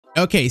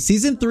Okay,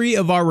 season 3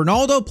 of our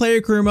Ronaldo player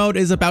career mode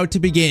is about to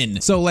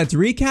begin. So let's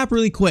recap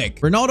really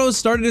quick. Ronaldo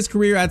started his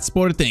career at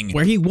Sporting,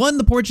 where he won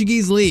the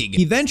Portuguese league.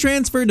 He then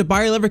transferred to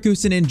Bayer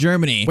Leverkusen in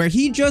Germany, where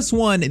he just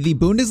won the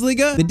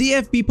Bundesliga, the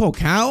DFB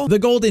Pokal, the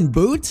Golden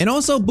Boot, and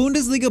also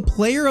Bundesliga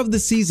Player of the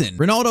Season.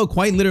 Ronaldo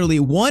quite literally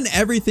won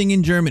everything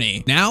in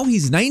Germany. Now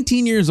he's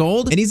 19 years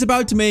old, and he's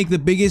about to make the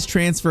biggest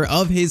transfer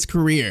of his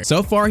career.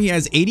 So far, he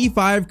has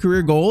 85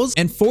 career goals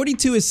and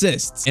 42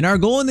 assists. And our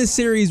goal in this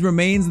series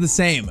remains the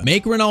same: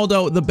 make Ronaldo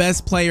the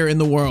best player in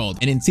the world.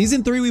 And in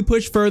season 3, we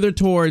push further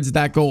towards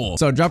that goal.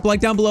 So drop a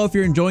like down below if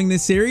you're enjoying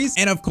this series.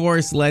 And of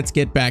course, let's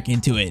get back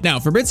into it. Now,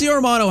 Fabrizio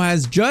Romano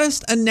has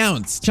just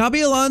announced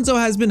Xabi Alonso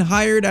has been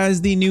hired as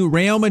the new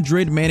Real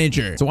Madrid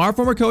manager. So our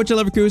former coach at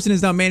Leverkusen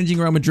is now managing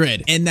Real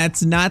Madrid. And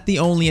that's not the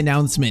only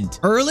announcement.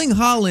 Erling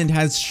Haaland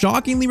has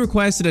shockingly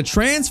requested a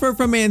transfer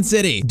from Man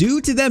City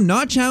due to them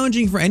not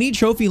challenging for any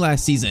trophy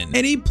last season.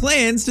 And he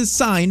plans to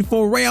sign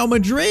for Real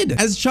Madrid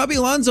as Xabi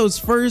Alonso's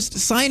first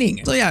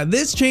signing. So yeah,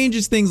 this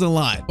changes things a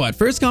lot. But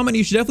first comment,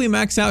 you should definitely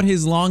max out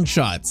his long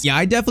shots. Yeah,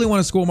 I definitely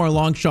want to score more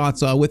long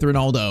shots with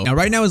Ronaldo. Now,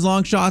 right now his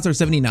long shots are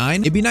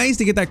 79. It'd be nice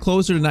to get that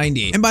closer to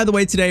 90. And by the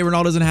way, today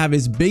Ronaldo doesn't have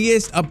his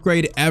biggest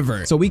upgrade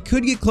ever, so we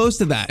could get close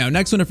to that. Now,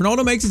 next one, if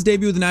Ronaldo makes his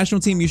debut with the national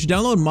team, you should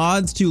download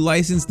mods to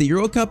license the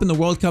Euro Cup and the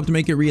World Cup to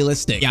make it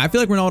realistic. Yeah, I feel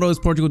like Ronaldo's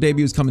Portugal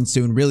debut is coming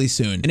soon, really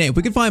soon. And hey, if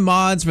we can find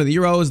mods for the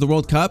Euros, the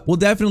World Cup, we'll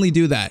definitely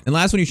do that. And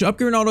last one, you should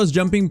upgrade Ronaldo's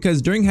jumping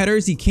because during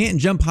headers, he can't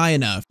jump high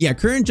enough. Yeah,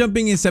 current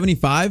jumping is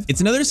 75.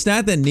 It's another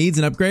stat that needs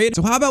an upgrade.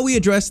 So how about we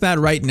address that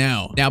right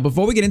now? Now,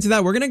 before we get into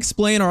that, we're going to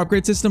explain our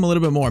upgrade system a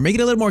little bit more, make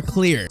it a little more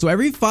clear. So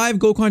every 5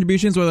 goal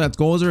contributions, whether that's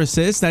goals or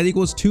assists, that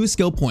equals 2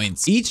 skill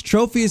points. Each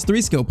trophy is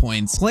 3 skill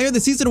points. Player of the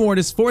Season award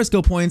is 4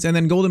 skill points, and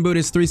then Golden Boot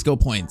is 3 skill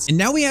points. And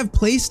now we have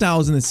play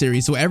styles in the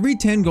series. So every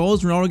 10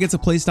 goals, Ronaldo gets a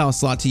play style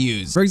slot to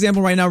use. For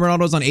example, right now,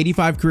 Ronaldo's on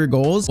 85 career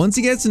goals. Once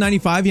he gets to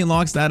 95, he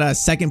unlocks that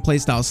second play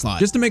style slot,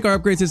 just to make our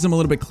upgrade system a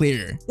little bit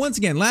clearer. Once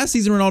again, last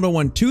season, Ronaldo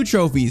won 2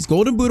 trophies,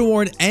 Golden Boot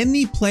award and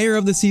the Player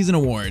of the Season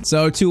award.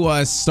 So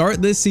to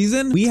start this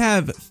season, we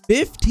have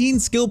 15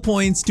 skill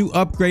points to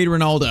upgrade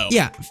Ronaldo.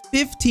 Yeah,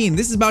 15.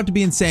 This is about to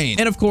be insane.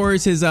 And of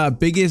course, his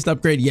biggest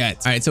upgrade yet.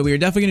 All right, so we are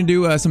definitely going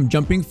to do some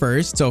jumping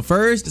first. So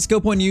first,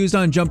 skill point used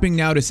on jumping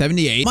now to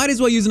 78. Might as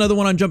well use another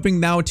one on jumping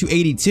now to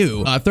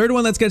 82. Third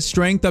one, let's get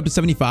strength up to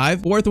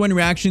 75. Fourth one,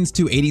 reactions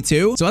to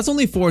 82. So that's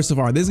only 4 so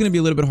far. This is going to be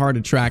a little bit hard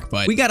to track,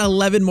 but we got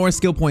 11 more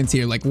skill points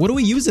here. Like, what do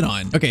we use it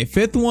on? Okay,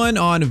 5th one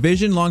on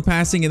vision, long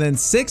passing, and then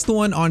 6th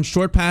one on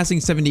short passing,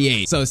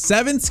 78. So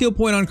 7th skill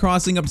point on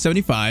crossing up to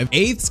 75.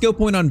 8th skill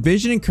point on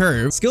vision and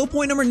curve. Skill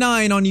point number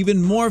 9 on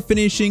even more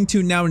finishing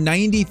to now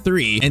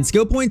 93. And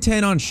skill point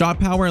 10 on shot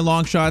power and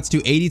long shots to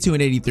 82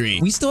 and 83.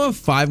 We still have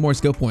 5 more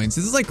skill points.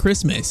 This is like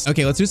Christmas.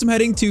 Okay, let's do some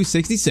heading to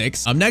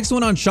 66. Next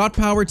one on shot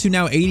power to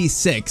now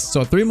 86.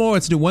 So 3 more.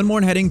 Let's do 1 more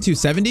on heading to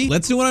 70.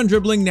 Let's do one on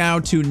dribbling now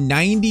to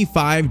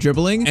 95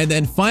 dribbling. And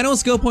then final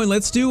skill point,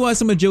 let's do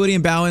some agility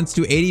and balance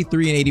to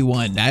 83 and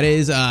 81. That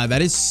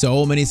is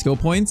so many skill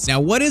points. Now,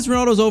 what is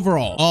Ronaldo's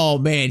overall? Oh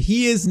man,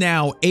 he is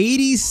now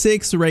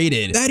 86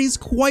 rated. That is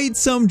quite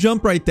some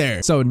jump right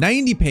there. So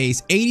 90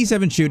 pace,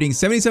 87 shooting,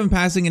 77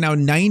 passing, and now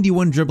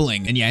 91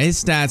 dribbling. And yeah,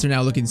 his stats are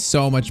now looking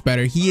so much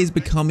better. He is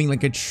becoming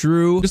like a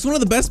true, just one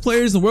of the best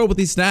players in the world with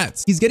these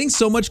stats. He's getting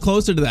so much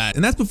closer to that.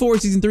 And that's before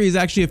season 3 is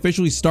actually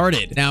officially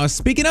started. Now,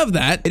 speaking of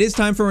that, it is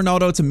time for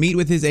Ronaldo to meet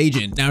with his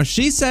agent. Now,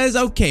 she says,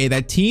 okay,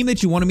 that team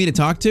that you wanted me to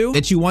talk to,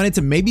 that you wanted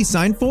to maybe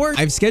sign for,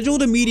 I've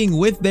scheduled a meeting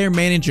with their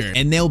manager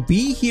and they'll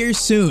be here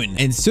soon.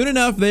 And soon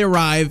enough, they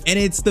arrive and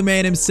it's the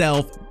man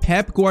himself,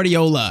 Pep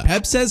Guardiola.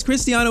 Pep says,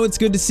 Cristiano, it's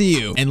good to see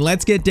you, and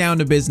let's get down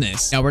to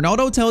business. Now,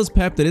 Ronaldo tells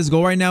Pep that his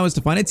goal right now is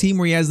to find a team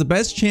where he has the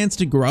best chance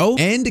to grow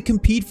and to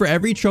compete for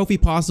every trophy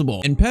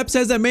possible. And Pep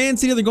says that Man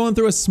City, they're going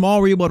through a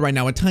small rebuild right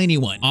now, a tiny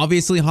one.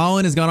 Obviously,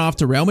 Haaland has gone off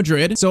to Real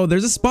Madrid, so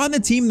there's a spot in the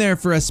team there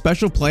for a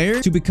special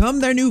player to become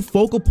their new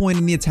focal point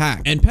in the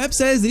attack. And Pep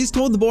says that he's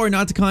told the board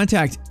not to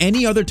contact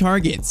any other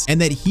targets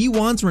and that he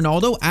wants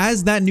Ronaldo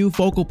as that new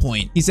focal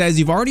point. He says,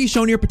 you've already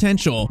shown your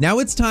potential. Now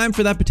it's time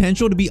for that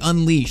potential to be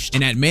unleashed.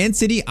 And at Man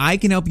City, I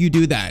can help you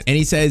do that. And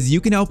he says,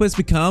 you can help us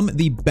become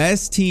the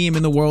best team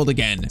in the world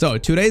again. So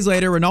 2 days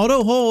later,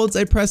 Ronaldo holds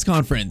a press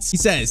conference. He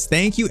says,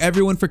 thank you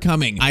everyone for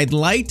coming. I'd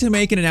like to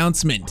make an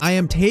announcement. I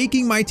am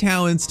taking my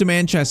talents to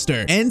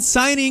Manchester and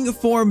signing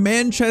for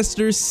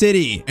Manchester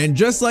City. And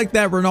just like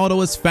that, Ronaldo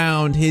has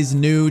found his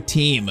new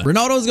team.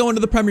 Ronaldo's going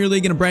to the Premier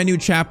League in a brand new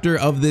chapter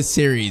of this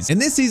series.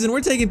 And this season,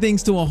 we're taking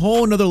things to a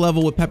whole nother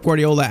level with Pep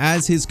Guardiola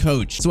as his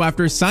coach. So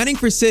after signing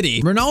for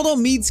City, Ronaldo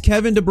meets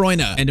Kevin De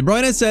Bruyne. And De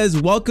Bruyne says,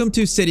 welcome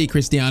to City,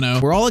 Cristiano.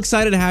 We're all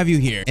excited to have you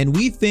here, and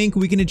we think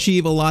we can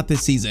achieve a lot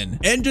this season.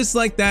 And just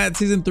like that,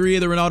 season 3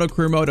 of the Ronaldo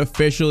career mode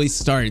officially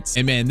starts.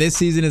 And man, this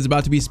season is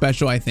about to be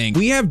special, I think.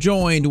 We have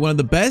joined one of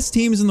the best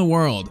teams in the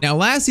world. Now,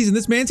 last season,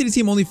 this Man City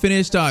team only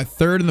finished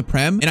 3rd in the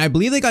Prem, and I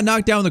believe they got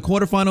knocked out in the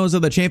quarterfinals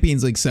of the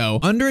Champions League, so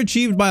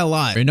underachieved by a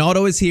lot.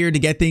 Ronaldo is here to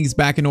get things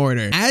back in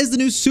order as the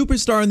new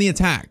superstar in the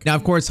attack. Now,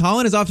 of course,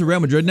 Haaland is off to Real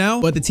Madrid now,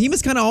 but the team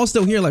is kind of all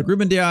still here, like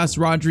Ruben Dias,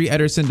 Rodri,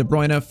 Ederson, De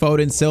Bruyne,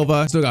 Foden,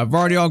 Silva. Still got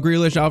Vardy,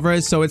 Grealish,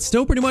 Alvarez, so it's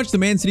still pretty much the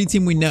Man City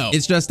team we know.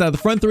 It's just the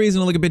front three is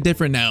gonna look a bit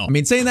different now. I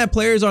mean, saying that,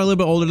 players are a little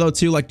bit older though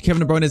too, like Kevin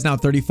De Bruyne is now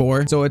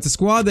 34, so it's a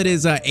squad that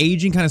is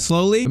aging kind of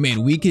slowly. But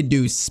man, we could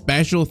do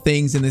special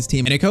things in this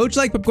team, and a coach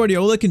like Pep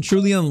Guardiola can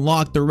truly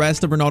unlock the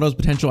rest of Ronaldo's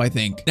potential, I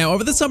think. Now,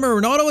 over the summer,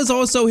 Ronaldo has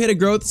also hit a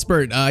growth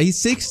spurt.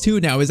 He's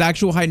 6'2" now, his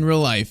actual height in real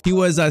life. He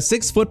was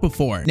 6 foot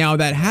before. Now,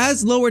 that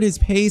has lowered his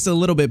pace a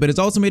little bit, but it's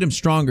also made him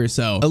stronger,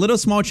 so a little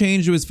small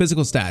change to his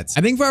physical stats.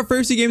 I think for our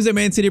first 2 games at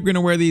Man City, we're gonna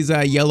wear these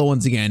yellow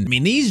ones again. I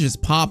mean, these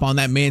just pop on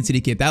that Man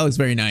City kit. That looks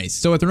very nice.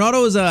 So with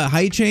Ronaldo's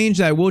height change,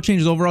 that will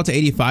change his overall to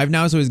 85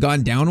 now, so he's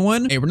gone down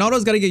 1. Hey,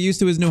 Ronaldo's got to get used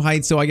to his new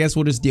height, so I guess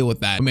we'll just deal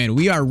with that. But man,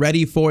 we are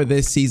ready for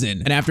this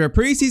season. And after a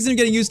preseason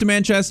getting used to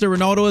Manchester,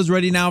 Ronaldo is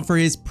ready now for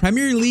his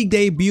Premier League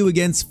debut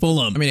against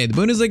Fulham. I mean, hey, the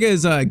Bundesliga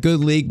is a good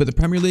league, but the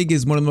Premier League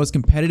is one of the most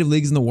competitive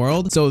leagues in the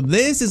world. So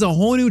this is a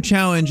whole new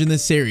challenge in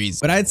this series.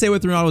 But I'd say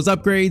with Ronaldo's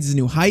upgrades, his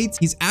new height,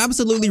 he's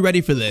absolutely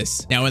ready for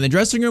this. Now, in the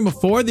dressing room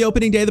before the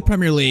opening day of the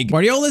Premier League,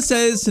 Guardiola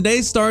says,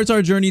 today starts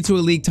our journey to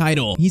a league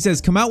title. He says,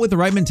 come out with the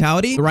right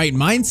mentality, the right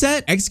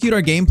mindset, execute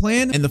our game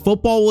plan, and the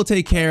football will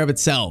take care of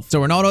itself.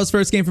 So Ronaldo's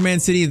first game for Man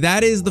City,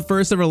 that is the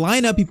first ever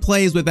lineup he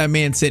plays with at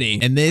Man City.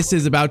 And this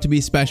is about to be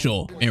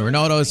special. And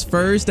Ronaldo's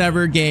first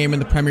ever game in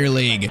the Premier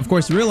League. Of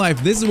course, in real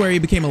life, this is where he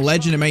became a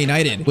legend at Man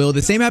United. Will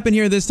the same happen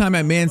here this time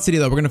at Man City,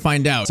 though? We're going to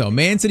find out. So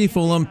Man City,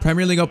 Fulham,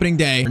 Premier League opening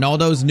day.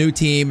 Ronaldo's new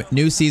team,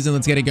 new season.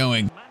 Let's get it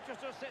going.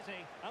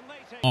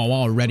 Oh,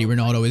 already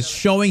Ronaldo is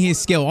showing his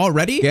skill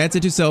already. Gets it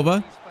to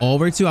Silva.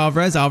 Over to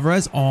Alvarez.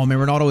 Alvarez. Oh, man,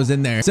 Ronaldo is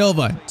in there.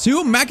 Silva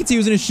to McAtee,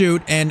 was going to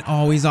shoot, and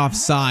oh, he's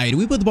offside.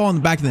 We put the ball in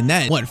the back of the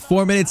net. What,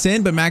 4 minutes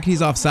in, but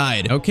McAtee's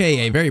offside.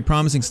 Okay, a very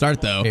promising start,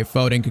 though. Okay,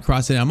 Foden could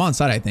cross it. I'm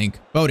onside, I think.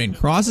 Foden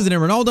crosses it in.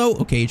 Ronaldo.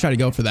 Okay, he tried to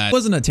go for that.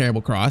 Wasn't a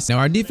terrible cross. Now,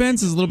 our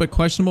defense is a little bit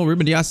questionable.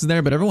 Ruben Dias is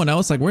there, but everyone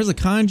else, like, where's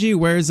Akanji?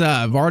 Where's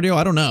Vardy?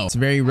 I don't know. It's a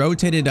very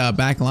rotated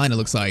back line, it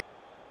looks like.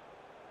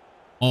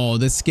 Oh,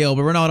 the skill,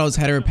 but Ronaldo's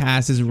header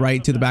passes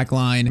right to the back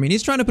line. I mean,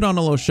 he's trying to put on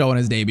a little show on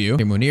his debut.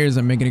 Okay,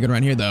 Munir's making a good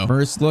run here, though.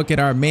 First look at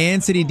our Man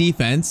City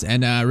defense,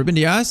 and Ruben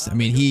Dias, I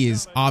mean, he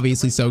is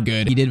obviously so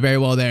good. He did very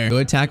well there.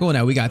 Good tackle.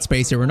 Now we got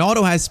space here.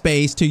 Ronaldo has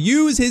space to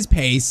use his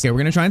pace. Okay, we're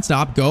gonna try and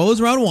stop.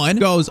 Goes round 1,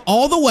 goes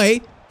all the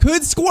way.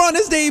 Could score on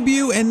his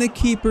debut, and the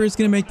keeper is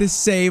going to make this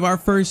save. Our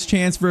first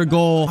chance for a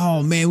goal.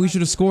 Oh, man, we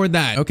should have scored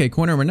that. Okay,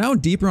 corner. We're now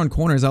deeper on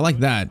corners. I like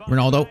that.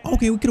 Ronaldo.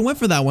 Okay, we could have went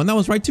for that one. That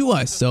was right to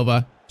us.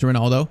 Silva to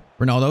Ronaldo.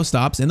 Ronaldo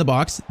stops in the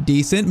box.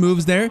 Decent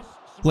moves there.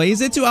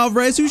 Plays it to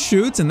Alvarez, who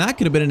shoots, and that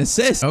could have been an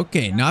assist.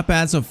 Okay, not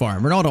bad so far.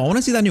 Ronaldo, I want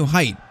to see that new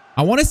height.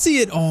 I want to see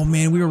it. Oh,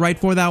 man, we were right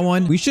for that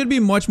one. We should be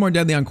much more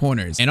deadly on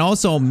corners. And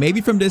also, maybe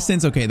from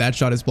distance. Okay, that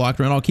shot is blocked.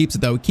 Ronaldo keeps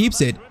it, though.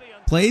 Keeps it.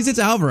 Plays it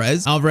to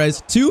Alvarez.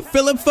 Alvarez to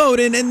Philip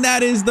Foden, and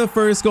that is the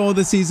first goal of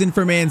the season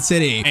for Man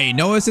City. Hey,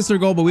 no assist or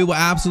goal, but we will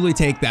absolutely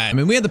take that. I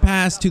mean, we had the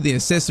pass to the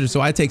assister, so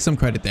I take some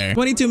credit there.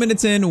 22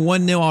 minutes in,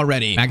 1-0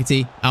 already.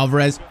 McAtee,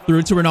 Alvarez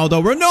through to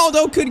Ronaldo.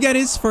 Ronaldo could get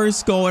his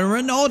first goal, and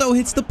Ronaldo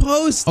hits the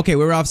post. Okay,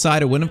 we were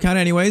offside. It wouldn't have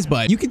counted anyways,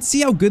 but you can see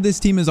how good this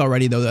team is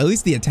already, though. At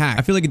least the attack.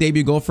 I feel like a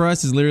debut goal for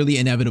us is literally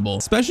inevitable,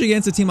 especially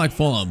against a team like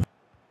Fulham.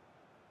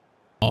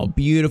 Oh,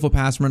 beautiful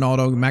pass from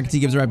Ronaldo. McAtee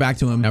gives it right back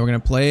to him. Now we're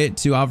going to play it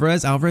to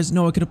Alvarez. Alvarez,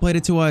 no, it could have played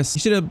it to us. He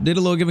should have did a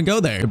little give and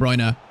go there. De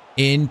Bruyne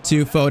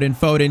into Foden.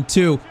 Foden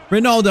to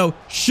Ronaldo.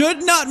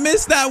 Should not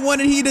miss that one,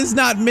 and he does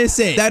not miss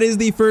it. That is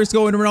the first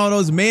goal in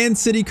Ronaldo's Man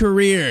City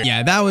career.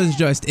 Yeah, that was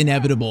just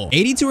inevitable.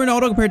 82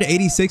 Ronaldo compared to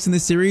 86 in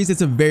this series.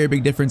 It's a very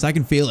big difference. I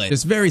can feel it.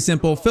 Just very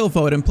simple. Phil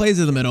Foden plays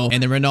in the middle,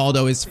 and then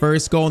Ronaldo, his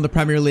first goal in the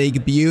Premier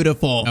League.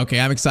 Beautiful. Okay,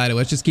 I'm excited.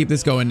 Let's just keep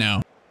this going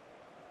now.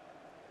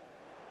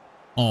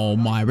 Oh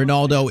my,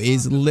 Ronaldo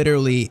is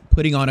literally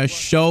putting on a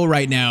show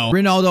right now.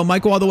 Ronaldo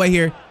might go all the way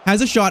here.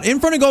 Has a shot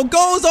in front of goal.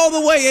 Goes all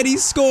the way, and he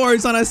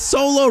scores on a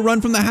solo run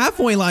from the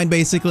halfway line,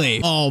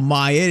 basically. Oh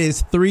my, it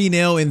is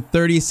 3-0 in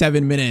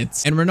 37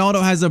 minutes. And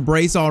Ronaldo has a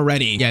brace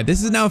already. Yeah,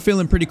 this is now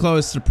feeling pretty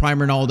close to prime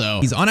Ronaldo.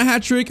 He's on a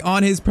hat trick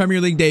on his Premier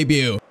League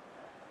debut.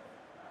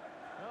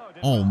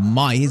 Oh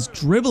my, his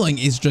dribbling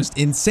is just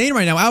insane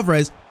right now.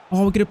 Alvarez.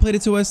 Oh, we could have played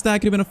it to us.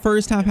 That could have been a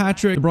first half hat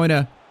trick. De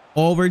Bruyne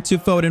over to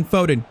Foden.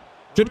 Foden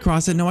Should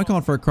cross it. No, I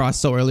called for a cross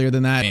so earlier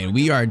than that. Man,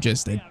 we are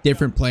just a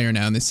different player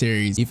now in this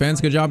series. Defense,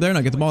 good job there.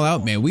 Now get the ball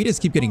out. Man, we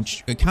just keep getting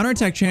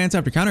counterattack chance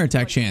after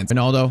counterattack chance.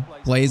 Ronaldo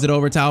plays it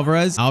over to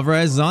Alvarez.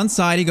 Alvarez is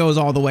onside. He goes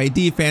all the way.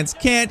 Defense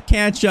can't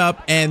catch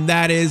up. And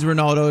that is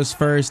Ronaldo's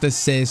first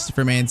assist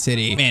for Man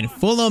City. Man,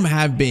 Fulham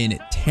have been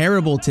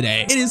terrible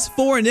today. It is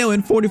 4-0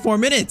 in 44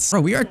 minutes.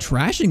 Bro, we are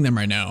trashing them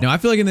right now. Now, I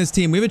feel like in this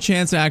team, we have a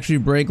chance to actually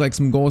break like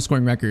some goal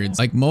scoring records.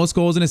 Like most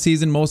goals in a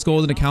season, most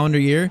goals in a calendar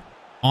year.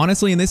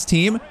 Honestly, in this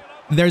team,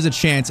 there's a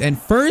chance. And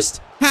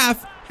first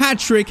half hat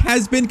trick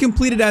has been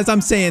completed as I'm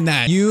saying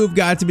that. You've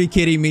got to be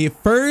kidding me.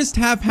 First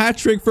half hat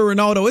trick for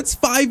Ronaldo. It's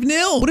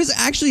 5-0. What has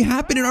actually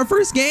happened in our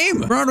first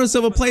game? Bernardo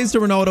Silva plays to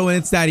Ronaldo and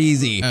it's that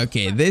easy.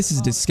 Okay, this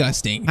is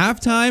disgusting.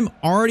 Halftime,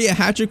 already a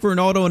hat trick for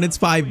Ronaldo and it's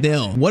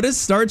 5-0. What a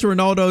start to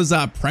Ronaldo's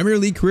Premier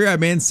League career at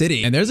Man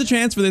City. And there's a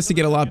chance for this to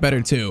get a lot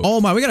better too. Oh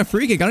my, we got a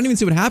free kick. I don't even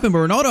see what happened, but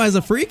Ronaldo has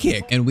a free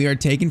kick. And we are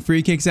taking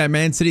free kicks at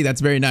Man City.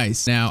 That's very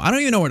nice. Now, I don't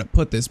even know where to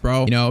put this,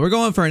 bro. You know, we're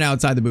going for an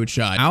outside the boot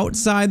shot.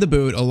 Outside the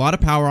boot, a lot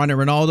of power on it.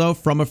 Ronaldo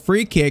from a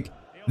free kick.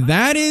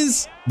 That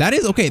is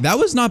okay. That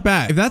was not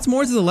bad. If that's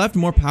more to the left,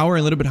 more power, and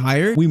a little bit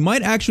higher, we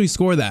might actually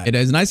score that. It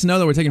is nice to know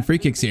that we're taking free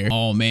kicks here.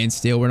 Oh man,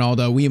 still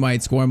Ronaldo. We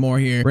might score more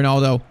here.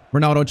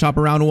 Ronaldo chop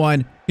around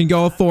one. Can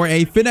go for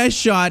a finesse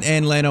shot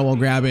and Leno will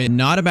grab it.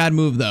 Not a bad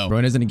move though.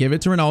 Bruno's gonna give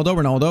it to Ronaldo.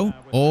 Ronaldo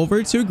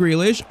over to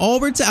Grealish,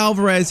 over to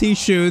Alvarez. He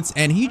shoots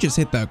and he just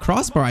hit the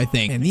crossbar, I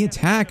think. And the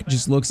attack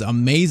just looks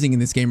amazing in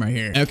this game right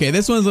here. Okay,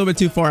 this one's a little bit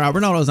too far out.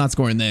 Ronaldo's not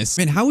scoring this.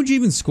 Man, how would you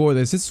even score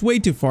this? It's way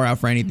too far out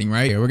for anything,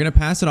 right? Okay, we're gonna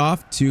pass it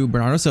off to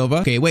Bernardo Silva.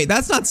 Okay, wait,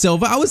 that's not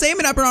Silva. I was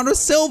aiming at Bernardo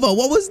Silva.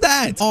 What was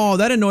that? Oh,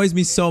 that annoys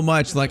me so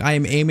much. Like I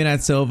am aiming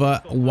at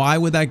Silva. Why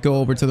would that go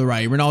over to the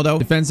right? Ronaldo,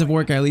 defensive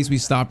work. At least we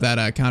stopped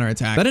that counter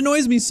attack. That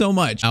annoys me so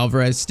much.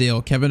 Alvarez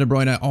still. Kevin De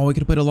Bruyne. Oh, he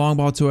could have played a long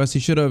ball to us. He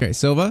should have. Okay,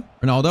 Silva.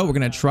 Ronaldo. We're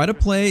going to try to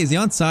play. Is he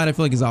onside? I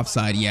feel like he's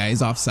offside. Yeah,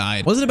 he's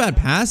offside. Wasn't a bad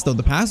pass, though.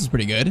 The pass was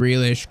pretty good.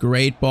 Grealish.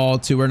 Great ball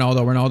to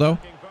Ronaldo.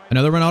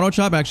 Another Ronaldo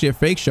chop. Actually, a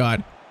fake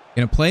shot.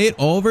 Gonna play it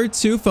over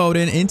to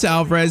Foden, into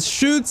Alvarez,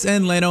 shoots,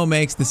 and Leno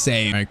makes the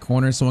save. All right,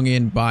 corner swung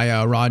in by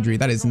Rodri.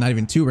 That is not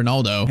even to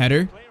Ronaldo.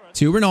 Header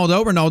to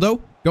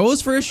Ronaldo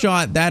goes for a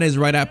shot. That is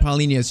right at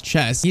Paulinho's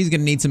chest. He's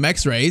gonna need some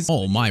x-rays.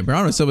 Oh my,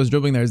 Bernardo Silva's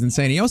dribbling there is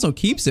insane. He also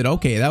keeps it.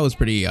 Okay, that was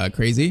pretty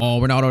crazy.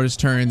 Oh, Ronaldo just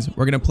turns.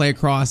 We're gonna play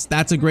across.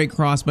 That's a great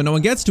cross, but no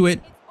one gets to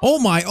it. Oh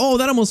my, oh,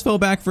 that almost fell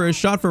back for a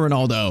shot for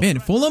Ronaldo. Man,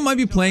 Fulham might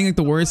be playing like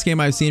the worst game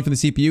I've seen for the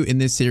CPU in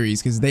this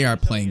series because they are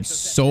playing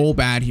so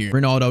bad here.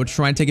 Ronaldo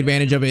trying to take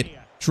advantage of it.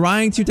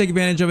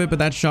 But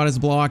that shot is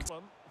blocked.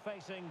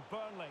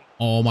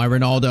 Oh my,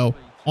 Ronaldo.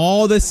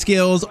 All the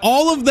skills,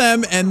 all of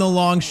them, and the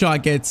long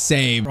shot gets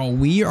saved. Bro,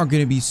 we are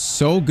going to be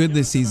so good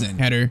this season.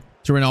 Header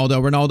to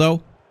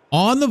Ronaldo.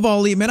 On the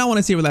volley. Man, I want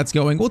to see where that's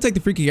going. We'll take the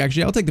free kick,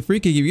 actually. I'll take the free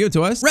kick if you give it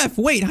to us. Ref,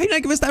 wait, how did you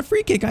not give us that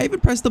free kick? I even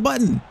pressed the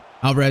button.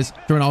 Alvarez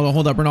to Ronaldo.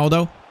 Hold up,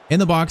 Ronaldo. In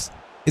the box.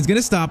 It's going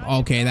to stop.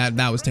 Okay,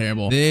 that was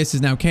terrible. This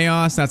is now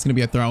chaos. That's going to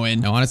be a throw in.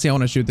 Now, honestly, I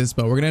want to shoot this,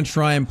 but we're going to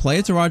try and play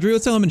it to Rodri.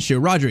 Let's tell him and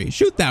shoot. Rodri,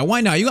 shoot that.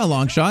 Why not? You got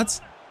long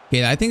shots.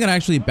 Okay, I think that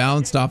actually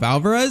bounced off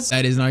Alvarez.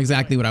 That is not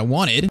exactly what I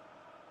wanted.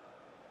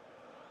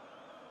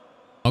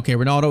 Okay,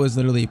 Ronaldo is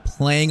literally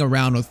playing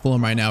around with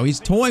Fulham right now. He's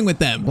toying with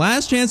them.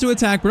 Last chance to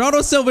attack.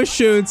 Bernardo Silva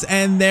shoots,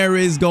 and there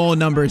is goal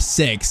number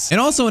 6. And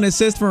also an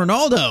assist for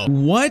Ronaldo.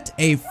 What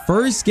a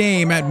first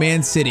game at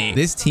Man City.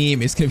 This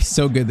team is going to be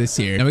so good this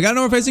year. Now, we got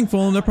no facing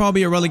Fulham. They're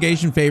probably a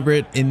relegation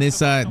favorite in this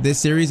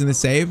series in the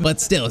save. But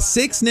still,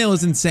 6-0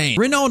 is insane.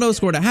 Ronaldo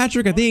scored a hat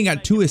trick. I think he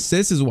got 2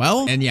 assists as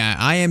well. And yeah,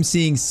 I am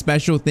seeing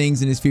special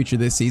things in his future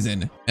this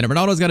season. And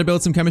Ronaldo's got to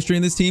build some chemistry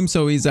in this team,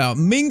 so he's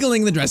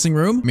mingling the dressing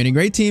room. I mean, a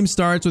great team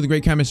starts with a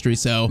great chemistry,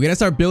 so we gotta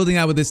start building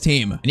out with this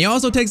team. And he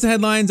also takes the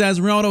headlines as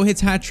Ronaldo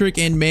hits hat trick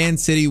and Man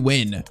City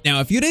win.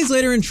 Now, a few days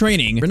later in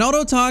training,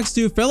 Ronaldo talks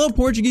to fellow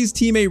Portuguese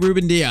teammate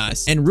Ruben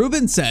Dias, and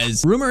Ruben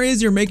says, "Rumor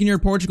is you're making your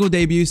Portugal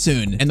debut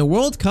soon, and the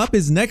World Cup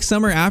is next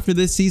summer after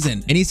this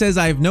season." And he says,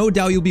 "I have no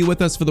doubt you'll be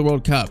with us for the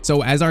World Cup."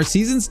 So as our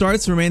season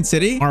starts for Man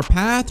City, our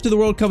path to the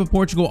World Cup of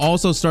Portugal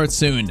also starts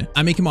soon.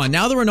 I mean, come on,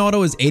 now that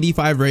Ronaldo is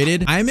 85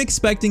 rated, I'm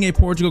expecting a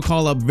Portugal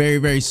call up very,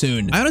 very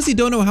soon. I honestly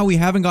don't know how we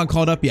haven't got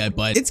called up yet,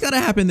 but it's gotta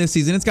happen this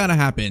season. It's gotta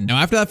happen. Now,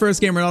 after that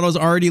first game, Ronaldo's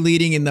already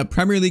leading in the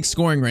Premier League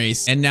scoring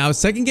race. And now,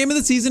 second game of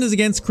the season is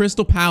against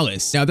Crystal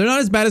Palace. Now, they're not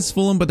as bad as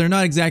Fulham, but they're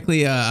not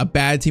exactly a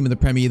bad team in the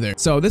Prem either.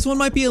 So this one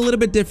might be a little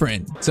bit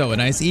different. So a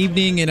nice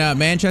evening in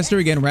Manchester.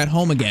 Again, we're at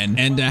home again.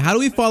 And how do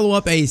we follow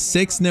up a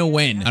 6-0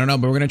 win? I don't know,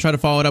 but we're going to try to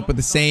follow it up with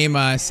the same,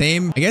 I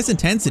guess,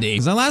 intensity.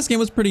 Because our last game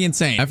was pretty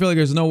insane. I feel like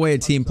there's no way a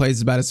team plays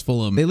as bad as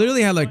Fulham. They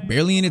literally had like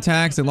barely any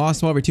attacks. They lost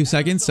the ball every 2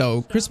 seconds.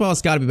 So Crystal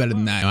Palace got to be better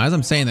than that. Now, as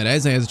I'm saying that,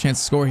 Eze has a chance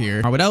to score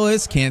here. Harwood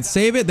Ellis can't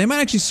save it. They might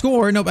actually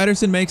score. Nope,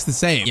 Ederson makes the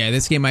save. Yeah,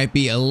 this game might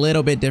be a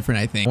little bit different,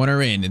 I think.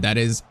 Corner in. That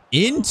is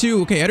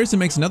into. Okay, Ederson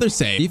makes another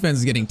save. Defense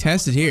is getting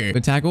tested here.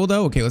 Good tackle,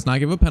 though. Okay, let's not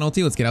give a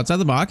penalty. Let's get outside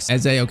the box.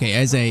 Eze, okay,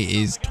 Eze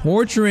is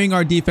torturing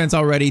our defense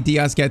already.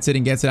 Diaz gets it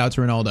and gets it out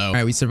to Ronaldo. All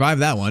right, we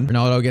survived that one.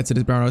 Ronaldo gets it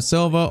to Bernardo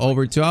Silva.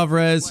 Over to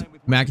Alvarez.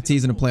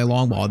 McAtee's going to play a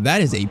long ball.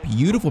 That is a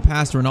beautiful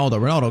pass to Ronaldo.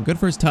 Ronaldo, good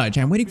first touch.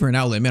 I'm waiting for an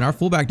outlet. Man, our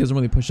fullback doesn't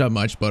really push up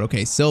much, but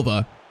okay,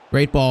 Silva.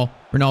 Great ball.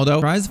 Ronaldo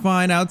tries to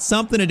find out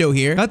something to do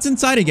here. Cuts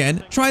inside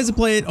again. Tries to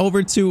play it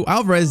over to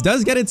Alvarez.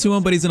 Does get it to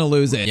him, but he's going to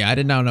lose it. Yeah, I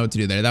did not know what to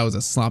do there. That was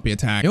a sloppy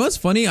attack. You know what's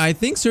funny? I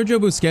think Sergio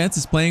Busquets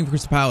is playing for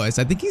Crystal Palace.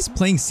 I think he's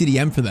playing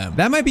CDM for them.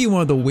 That might be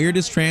one of the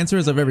weirdest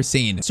transfers I've ever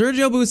seen.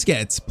 Sergio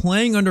Busquets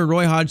playing under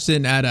Roy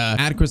Hodgson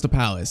at Crystal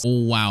Palace.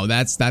 Oh, wow,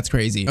 that's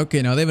crazy.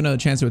 Okay, now they have another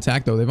chance to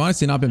attack, though. They've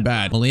honestly not been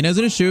bad. Molina's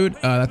going to shoot.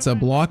 That's a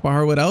block by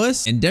Harwood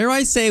Ellis. And dare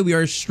I say, we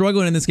are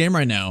struggling in this game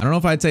right now. I don't know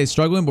if I'd say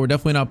struggling, but we're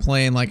definitely not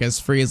playing like as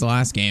free as the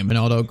last game.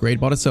 Ronaldo, great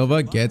ball to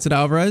Silva. Gets it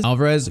Alvarez.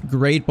 Alvarez,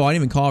 great ball. I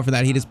didn't even call for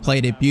that. He just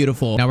played it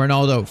beautiful. Now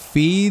Ronaldo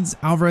feeds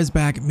Alvarez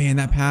back. Man,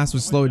 that pass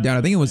was slowed down.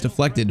 I think it was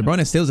deflected. De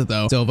Bruyne steals it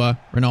though. Silva,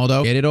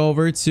 Ronaldo, get it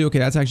over to, okay,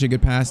 that's actually a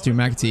good pass to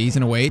McAtee. He's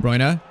gonna wait. De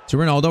Bruyne to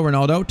Ronaldo.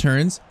 Ronaldo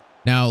turns.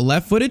 Now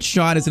left-footed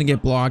shot is gonna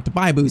get blocked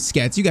by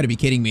Busquets. You gotta be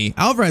kidding me.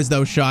 Alvarez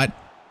though shot.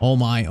 Oh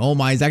my.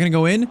 Is that gonna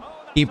go in?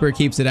 Keeper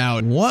keeps it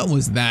out. What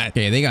was that?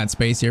 Okay, they got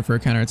space here for a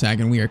counterattack,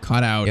 and we are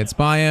caught out. Gets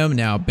by him.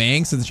 Now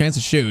Banks has a chance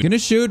to shoot. Gonna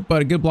shoot,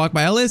 but a good block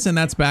by Ellis, and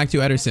that's back to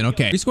Ederson.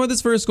 Okay, we scored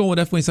this first goal. We'll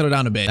definitely settle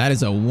down a bit. That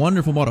is a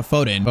wonderful ball to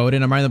Foden.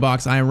 Foden, I'm right in the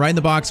box. I am right in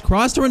the box.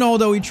 Cross to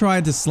Ronaldo. He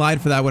tried to slide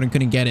for that one and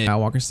couldn't get it. Now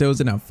Walker steals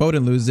it. Now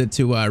Foden loses it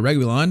to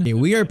Reguilon. Okay,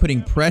 we are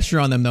putting pressure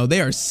on them, though.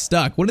 They are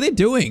stuck. What are they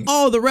doing?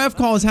 Oh, the ref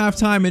calls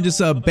halftime and just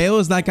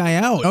bails that guy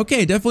out.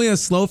 Okay, definitely a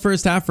slow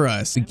first half for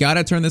us. We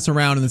gotta turn this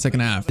around in the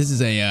second half. This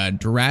is a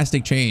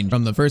drastic change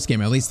from the first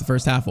game, at least the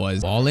first half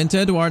was. Ball into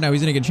Eduard. Now he's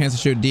gonna get a chance to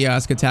shoot.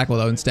 Diaz could tackle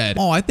though instead.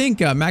 Oh, I think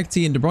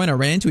McAtee and De Bruyne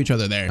ran into each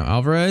other there. Now,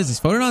 Alvarez,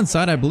 is Foden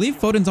onside? I believe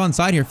Foden's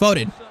onside here.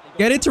 Foden,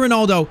 get it to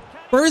Ronaldo.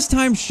 First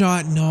time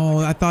shot. No,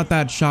 I thought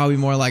that shot would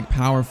be more like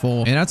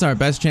powerful. And that's our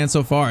best chance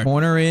so far.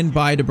 Corner in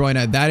by De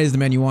Bruyne. That is the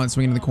man you want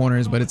swinging in the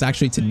corners, but it's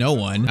actually to no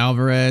one.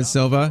 Alvarez,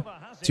 Silva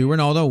to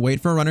Ronaldo. Wait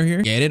for a runner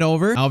here. Get it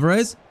over.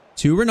 Alvarez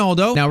to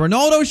Ronaldo. Now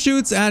Ronaldo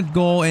shoots at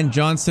goal and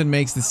Johnston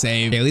makes the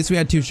save. Okay, at least we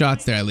had two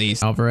shots there at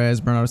least.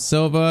 Alvarez, Bernardo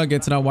Silva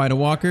gets it out wide to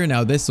Walker.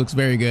 Now this looks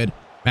very good.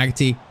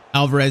 McAtee,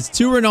 Alvarez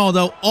to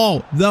Ronaldo.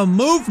 Oh, the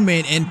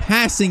movement and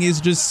passing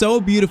is just so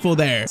beautiful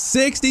there.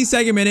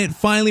 62nd minute.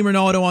 Finally,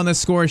 Ronaldo on the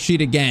score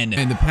sheet again.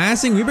 And the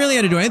passing, we barely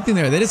had to do anything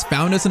there. They just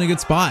found us in a good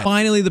spot.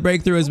 Finally, the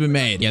breakthrough has been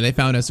made. Yeah, they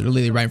found us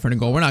really right in front of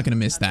goal. We're not going to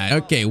miss that.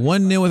 Okay,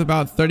 1-0 with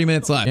about 30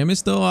 minutes left. Game is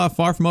still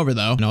far from over,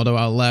 though. Ronaldo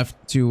out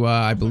left to,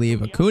 I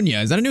believe, Acuna.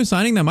 Is that a new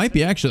signing? That might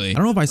be, actually. I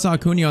don't know if I saw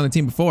Acuna on the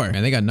team before.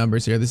 And they got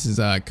numbers here. This is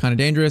kind of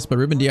dangerous, but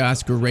Ruben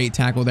Diaz, great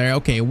tackle there.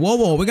 Okay,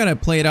 whoa. We got to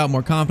play it out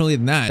more confidently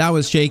than that. That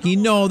was shaky.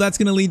 No, that's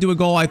going to lead to a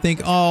goal, I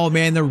think. Oh,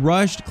 man, the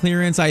rushed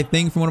clearance, I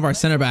think, from one of our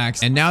center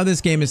backs. And now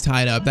this game is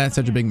tied up. That's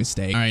such a big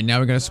mistake. All right,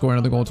 now we got to score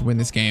another goal to win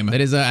this game. That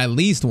is at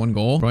least one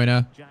goal.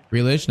 Bruyne,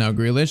 Grealish. Now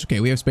Grealish. Okay,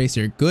 we have space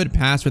here. Good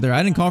pass right there.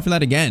 I didn't call for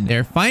that again.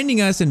 They're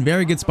finding us in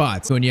very good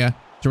spots. Cunha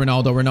to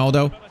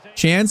Ronaldo.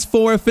 Chance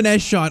for a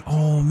finesse shot.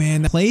 Oh,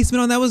 man. The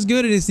placement on that was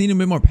good. It just needed a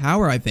bit more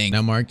power, I think.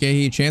 Now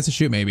Marquez, chance to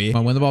shoot maybe. Come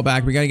on, win the ball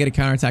back. We got to get a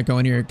counterattack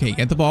going here. Okay,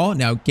 get the ball.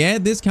 Now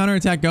get this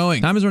counterattack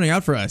going. Time is running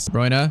out for us.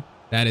 Bruyne.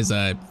 That is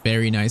a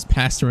very nice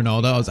pass to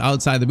Ronaldo. I was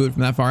outside the boot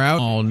from that far out.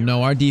 Oh,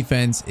 no. Our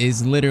defense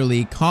is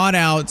literally caught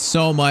out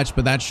so much,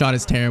 but that shot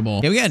is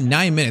terrible. Yeah, we got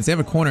 9 minutes. They have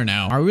a corner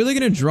now. Are we really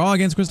going to draw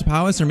against Crystal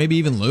Palace or maybe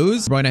even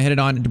lose? De Bruyne hit it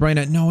on. De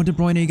Bruyne. No, De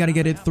Bruyne, you got to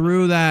get it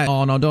through that.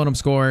 Oh, no, don't let him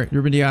score.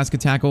 Ruben Diaz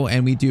could tackle,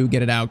 and we do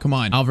get it out. Come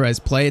on. Alvarez,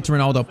 play it to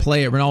Ronaldo.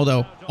 Play it,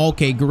 Ronaldo.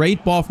 Okay,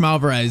 great ball from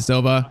Alvarez.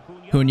 Silva,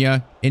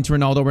 Cunha, into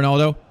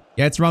Ronaldo.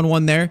 Yeah, it's round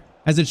one there.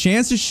 Has a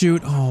chance to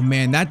shoot. Oh,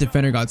 man, that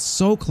defender got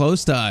so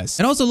close to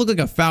us. It also looked like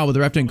a foul, but the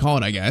ref didn't call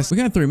it, I guess. We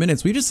got 3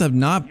 minutes. We just have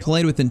not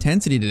played with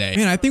intensity today.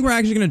 Man, I think we're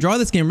actually going to draw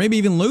this game, or maybe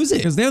even lose it,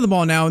 because they have the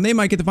ball now, and they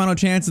might get the final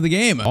chance of the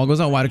game. Ball goes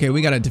out wide. Okay,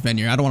 we got to defend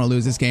here. I don't want to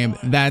lose this game.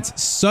 That's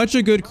such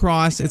a good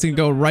cross. It's going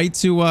to go right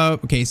to,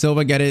 okay,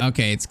 Silva, get it.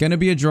 Okay, it's going to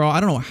be a draw.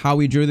 I don't know how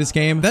we drew this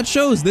game. That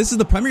shows this is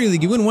the Premier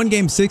League. You win one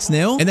game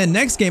 6-0, and then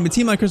next game, a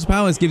team like Crystal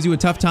Palace gives you a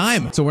tough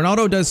time. So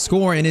Ronaldo does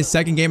score in his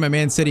second game at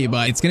Man City,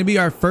 but it's going to be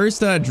our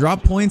first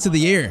drop points of the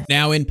year.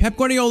 Now, in Pep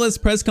Guardiola's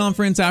press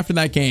conference after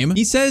that game,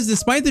 he says,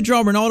 despite the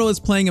draw, Ronaldo is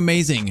playing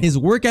amazing. His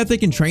work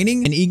ethic and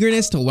training and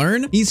eagerness to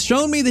learn, he's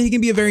shown me that he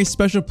can be a very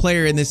special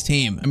player in this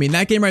team. I mean,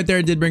 that game right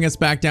there did bring us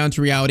back down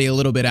to reality a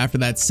little bit after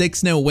that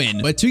 6-0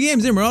 win. But 2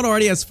 games in, Ronaldo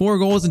already has 4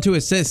 goals and 2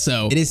 assists,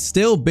 so it has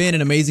still been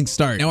an amazing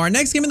start. Now, our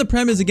next game in the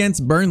Prem is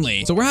against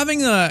Burnley. So we're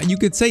having a, you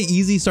could say,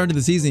 easy start to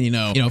the season, you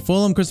know.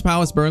 Fulham, Crystal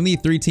Palace, Burnley,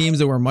 3 teams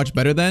that were much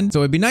better than. So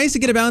it'd be nice to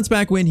get a bounce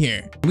back win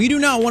here. We do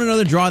not want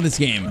another draw this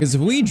game, because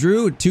if we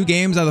drew 2 2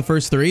 games out of the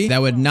first 3,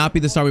 that would not be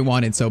the start we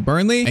wanted. So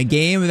Burnley, a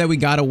game that we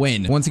gotta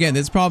win. Once again,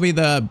 this is probably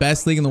the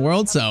best league in the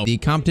world, so the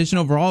competition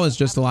overall is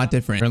just a lot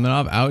different.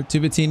 Cherlinov out to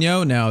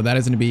Vitinho. No, that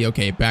is going to be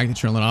okay. Back to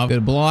Cherlinov.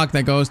 Good block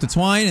that goes to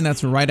Twine, and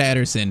that's right at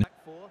Ederson.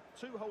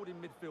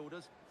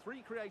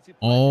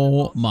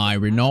 Oh my,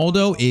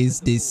 Ronaldo is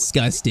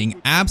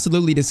disgusting.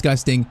 Absolutely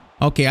disgusting.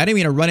 Okay, I didn't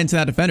mean to run into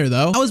that defender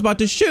though. I was about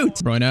to shoot.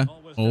 Bruyne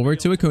over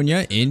to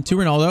Acuna, into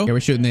Ronaldo. Okay,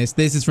 we're shooting this.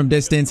 This is from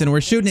distance, and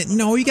we're shooting it.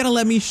 No, you gotta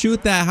let me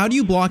shoot that. How do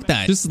you block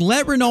that? Just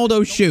let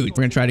Ronaldo shoot.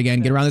 We're gonna try it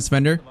again. Get around this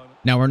defender.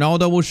 Now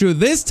Ronaldo will shoot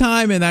this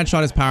time, and that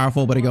shot is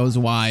powerful, but it goes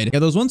wide. Yeah,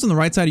 those ones on the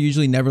right side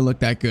usually never look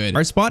that good.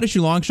 Our spot to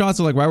shoot long shots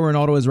are like right where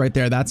Ronaldo is right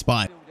there, that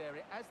spot.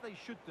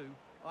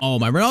 Oh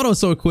my, Ronaldo is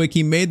so quick.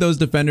 He made those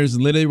defenders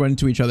literally run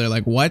into each other.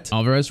 Like, what?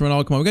 Alvarez,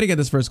 Ronaldo, come on. We got to get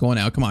this first goal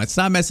now. Come on,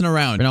 stop messing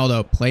around.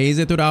 Ronaldo plays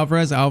it through to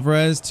Alvarez.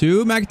 Alvarez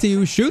to McAtee,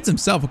 who shoots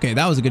himself. Okay,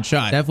 that was a good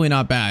shot. Definitely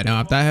not bad. Now,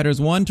 if that header's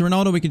 1 to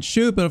Ronaldo, we could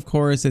shoot, but of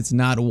course, it's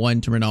not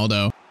 1 to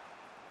Ronaldo.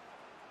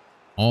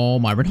 Oh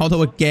my,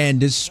 Ronaldo again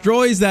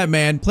destroys that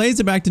man, plays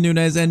it back to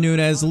Nunez, and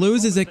Nunez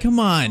loses it. Come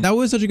on. That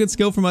was such a good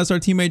skill from us. Our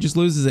teammate just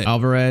loses it.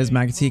 Alvarez,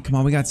 McAtee, come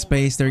on. We got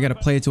space there. We got to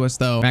play it to us,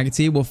 though.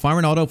 McAtee will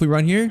find Ronaldo if we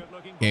run here.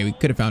 Okay, we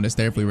could have found us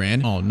there if we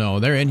ran. Oh no,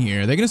 they're in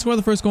here. They're going to score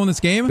the first goal in this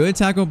game. Good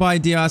tackle by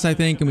Diaz, I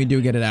think, and we do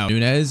get it out.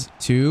 Nunez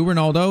to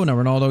Ronaldo. Now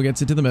Ronaldo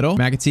gets it to the middle.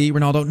 McAtee,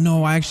 Ronaldo.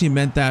 No, I actually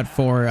meant that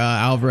for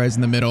Alvarez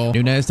in the middle.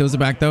 Nunez steals it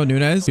back, though.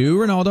 Nunez to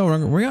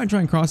Ronaldo. We're going to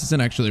try and cross this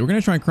in, actually. We're going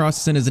to try and cross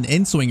this in as an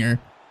in-swinger.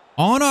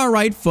 On our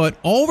right foot,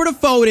 over to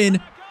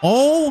Foden.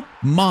 Oh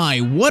my,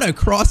 what a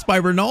cross by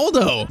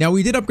Ronaldo. Now,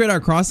 we did upgrade our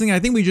crossing. I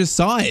think we just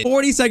saw it.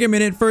 42nd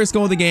minute, first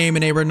goal of the game,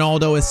 and a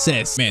Ronaldo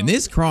assist. Man,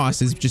 this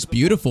cross is just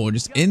beautiful.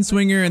 Just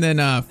in-swinger, and then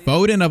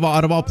Foden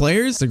out of all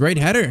players. It's a great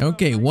header.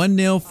 Okay,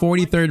 1-0,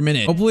 43rd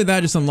minute. Hopefully that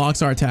just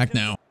unlocks our attack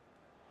now.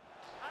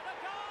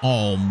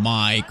 Oh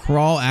my,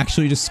 Crawl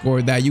actually just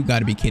scored that. You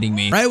gotta be kidding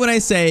me. Right when I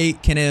say,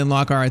 can it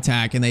unlock our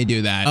attack, and they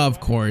do that. Of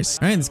course.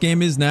 All right, this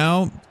game is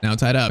now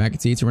tied up.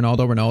 McAtee to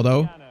Ronaldo.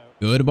 Ronaldo.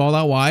 Good ball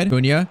out wide.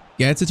 Cunha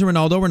gets it to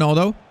Ronaldo.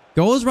 Ronaldo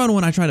goes round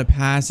 1. I tried to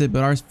pass it,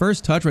 but our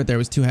first touch right there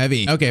was too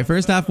heavy. Okay,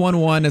 first half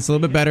 1-1. It's a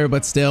little bit better,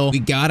 but still, we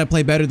gotta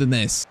play better than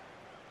this.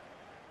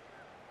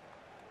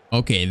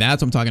 Okay,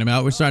 that's what I'm talking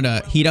about. We're starting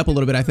to heat up a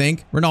little bit, I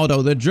think.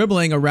 Ronaldo, the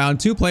dribbling around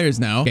 2 players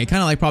now. Okay,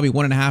 kind of like probably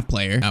 1.5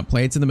 player. Now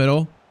play it to the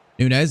middle.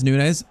 Nunez,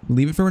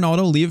 leave it for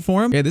Ronaldo, leave it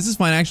for him. Okay, this is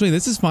fine, actually.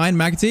 This is fine.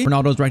 McAtee.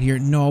 Ronaldo's right here.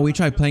 No, we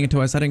tried playing it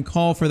to us. I didn't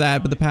call for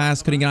that, but the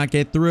pass could not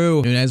get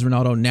through. Nunez,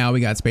 Ronaldo. Now we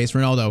got space.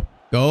 Ronaldo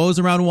goes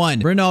around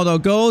 1.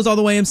 Ronaldo goes all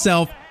the way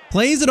himself.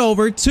 Plays it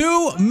over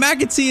to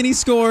McAtee, and he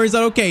scores.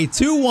 Okay,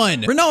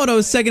 2-1.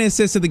 Ronaldo's second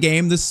assist of the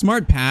game, the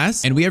smart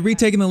pass, and we have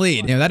retaken the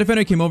lead. Now, that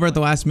defender came over at the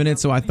last minute,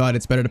 so I thought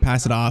it's better to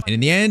pass it off. And in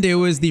the end, it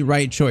was the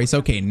right choice.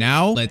 Okay,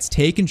 now let's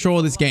take control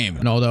of this game.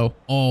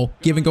 Ronaldo,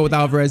 give and go with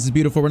Alvarez is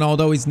beautiful.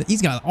 Ronaldo,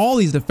 he's got all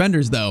these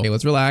defenders, though. Okay,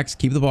 let's relax.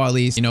 Keep the ball at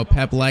least. You know,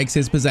 Pep likes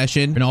his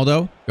possession.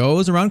 Ronaldo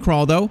goes around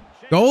Crawl, though.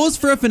 Goes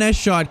for a finesse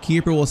shot.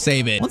 Keeper will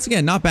save it. Once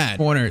again, not bad.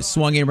 Corner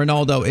swung in.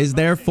 Ronaldo is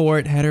there for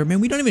it. Header. Man,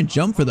 we don't even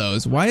jump for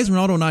those. Why is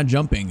Ronaldo not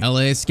jumping?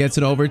 Ellis gets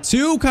it over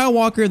to Kyle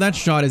Walker. That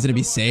shot is going to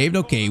be saved.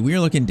 Okay, we are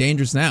looking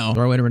dangerous now.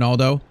 Throw in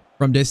Ronaldo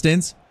from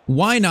distance.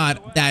 Why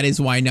not? That is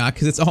why not,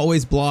 because it's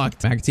always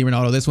blocked. McAtee,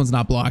 Ronaldo. This one's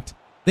not blocked.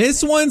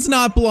 This one's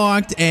not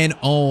blocked, and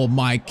oh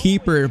my,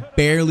 keeper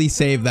barely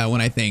saved that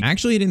one, I think.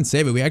 Actually, he didn't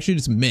save it. We actually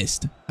just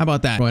missed. How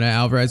about that? De Bruyne,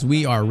 Alvarez,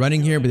 we are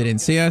running here, but they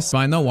didn't see us.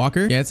 Fine though,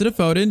 Walker gets it to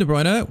Foden. De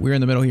Bruyne, we're in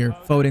the middle here.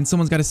 Foden,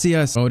 someone's got to see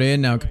us. Foden,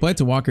 now complete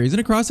to Walker. He's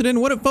gonna cross it in.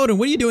 Foden,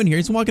 what are you doing here?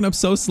 He's walking up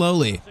so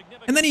slowly.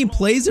 And then he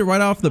plays it right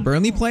off the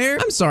Burnley player.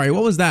 I'm sorry,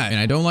 what was that? And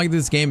I don't like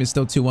this game. It's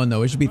still 2-1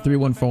 though. It should be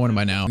 3-1, 4-1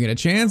 by now. We get a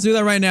chance to do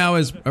that right now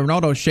as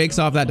Ronaldo shakes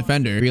off that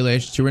defender.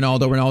 Grealish to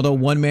Ronaldo. Ronaldo,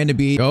 one man to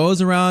beat.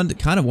 Goes around,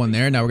 kind of one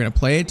there. Now we're going to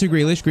play it to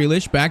Grealish.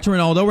 Grealish back to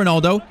Ronaldo.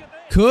 Ronaldo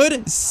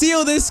could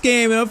seal this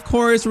game, and of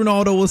course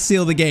Ronaldo will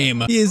seal the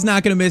game. He is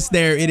not going to miss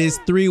there. It is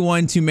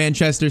 3-1 to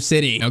Manchester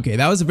City. Okay,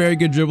 that was a very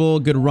good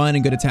dribble, good run,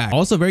 and good attack.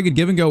 Also very good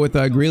give and go with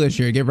Grealish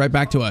here. Give right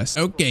back to us.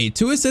 Okay,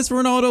 2 assists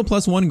for Ronaldo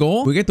plus 1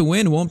 goal. We get the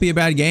win. Won't be a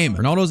bad game.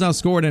 Ronaldo's now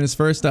scored in his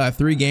first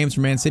 3 games for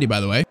Man City, by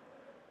the way.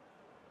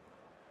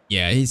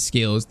 Yeah, his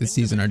skills this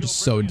season are just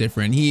so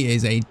different. He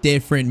is a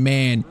different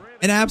man,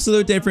 an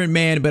absolute different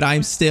man, but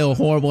I'm still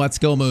horrible at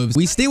skill moves.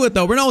 We steal it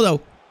though. Ronaldo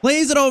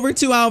plays it over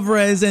to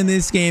Alvarez, and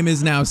this game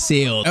is now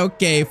sealed.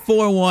 Okay,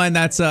 4-1.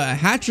 That's a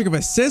hat trick of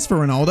assists for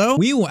Ronaldo.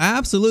 We will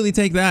absolutely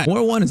take that.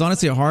 4-1 is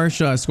honestly a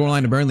harsh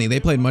scoreline to Burnley. They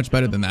played much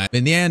better than that.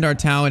 In the end, our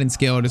talent and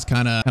skill just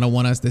kind of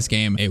won us this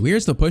game. Hey, we are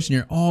still pushing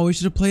here. Oh, we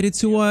should have played it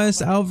to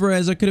us.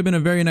 Alvarez, that could have been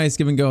a very nice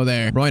give and go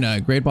there. De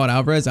Bruyne, great ball to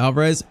Alvarez.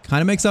 Alvarez kind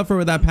of makes up for it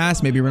with that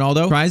pass. Maybe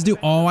Ronaldo tries to.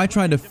 Oh, I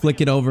tried to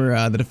flick it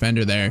over the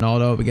defender there.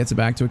 Ronaldo gets it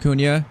back to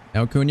Acuna.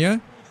 Now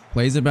Acuna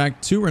plays it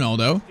back to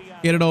Ronaldo.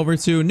 Get it over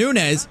to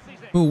Nunez,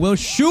 who will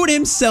shoot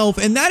himself,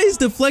 and that is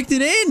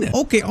deflected in.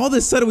 Okay, all of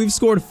a sudden we've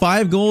scored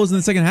 5 goals in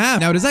the second half.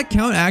 Now, does that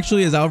count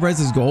actually as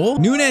Alvarez's goal?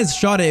 Nunez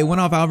shot it. It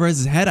went off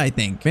Alvarez's head, I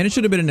think. Man, it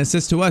should have been an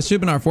assist to us. Should have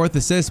been our 4th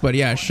assist, but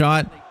yeah,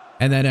 shot.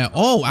 And then,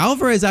 oh,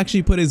 Alvarez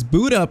actually put his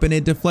boot up and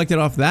it deflected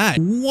off that.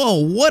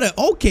 Whoa,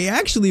 okay,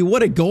 actually,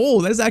 what a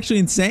goal. That's actually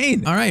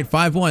insane. All right,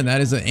 5-1.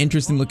 That is an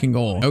interesting looking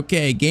goal.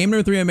 Okay, game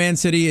number 3 at Man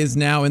City is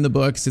now in the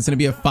books. It's going to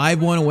be a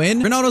 5-1 win.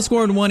 Ronaldo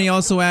scored 1. He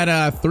also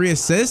had 3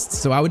 assists.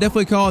 So I would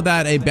definitely call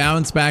that a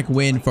bounce back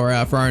win for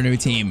our new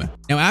team.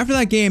 Now, after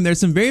that game, there's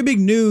some very big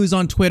news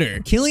on Twitter.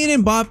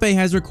 Kylian Mbappe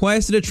has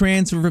requested a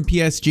transfer from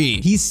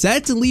PSG. He's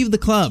set to leave the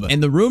club,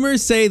 and the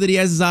rumors say that he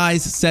has his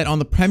eyes set on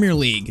the Premier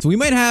League. So we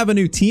might have a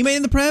new teammate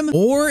in the Prem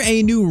or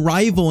a new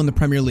rival in the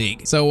Premier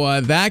League.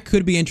 So that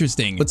could be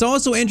interesting. What's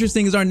also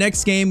interesting is our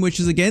next game, which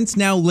is against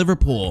now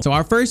Liverpool. So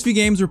our first few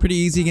games were pretty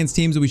easy against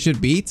teams that we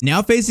should beat.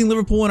 Now facing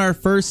Liverpool in our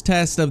first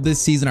test of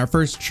this season, our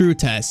first true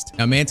test.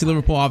 Now, Man City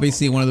Liverpool,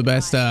 obviously one of the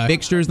best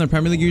fixtures in the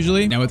Premier League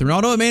usually. Now with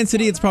Ronaldo at Man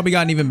City, it's probably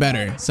gotten even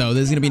better. So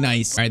this is gonna be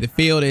nice. All right, the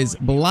field is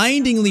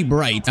blindingly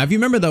bright. Now, if you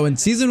remember though, in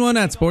season 1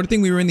 at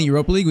Sporting, we were in the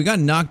Europa League. We got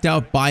knocked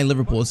out by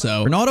Liverpool.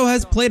 So Ronaldo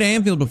has played at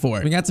Anfield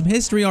before. We got some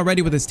history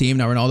already with his team.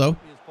 Now Ronaldo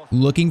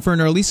looking for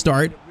an early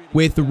start.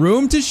 With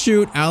room to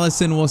shoot,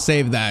 Alisson will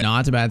save that.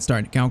 Not a bad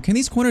start. Now, can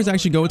these corners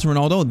actually go to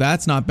Ronaldo?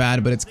 That's not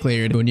bad, but it's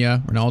cleared.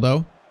 Cunha,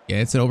 Ronaldo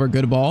gets it over.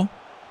 Good ball.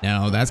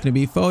 Now, that's going to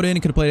be Foden.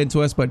 Could have played it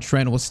to us, but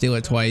Trent will steal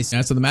it twice.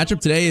 Now, so the matchup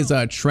today is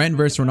Trent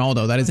versus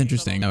Ronaldo. That is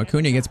interesting. Now,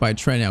 Cunha gets by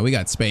Trent. Now, we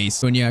got space.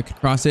 Cunha could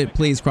cross it.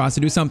 Please cross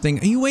it. Do something.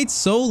 He waits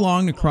so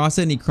long to cross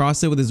it, and he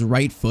crossed it with his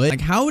right foot.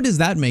 Like, how does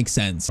that make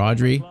sense?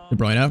 Rodri, De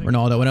Bruyne,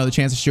 Ronaldo. Another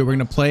chance to shoot. We're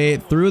going to play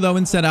it through, though,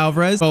 instead.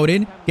 Alvarez.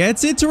 Foden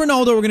gets it to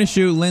Ronaldo. We're going to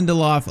shoot.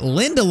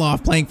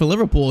 Lindelof playing for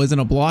Liverpool isn't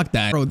a block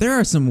that. Bro, there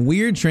are some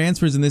weird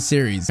transfers in this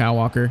series. Kyle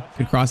Walker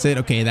could cross it.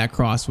 Okay, that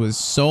cross was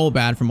so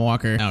bad from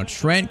Walker. Now,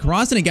 Trent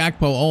crossing a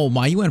Gakpo. Oh,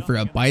 my. He went for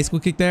a bicycle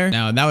kick there.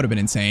 Now, that would have been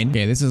insane.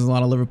 Okay, this is a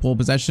lot of Liverpool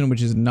possession,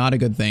 which is not a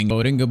good thing.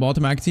 Foden, good ball to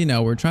McAtee.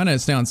 No, we're trying to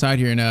stay on side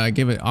here and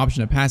give an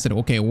option to pass it.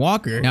 Okay,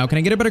 Walker. Now, can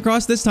I get a better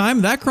cross this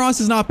time? That cross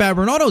is not bad.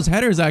 Ronaldo's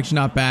header is actually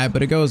not bad,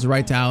 but it goes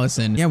right to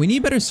Alisson. Yeah, we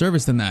need better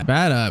service than that.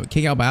 Bad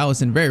kick out by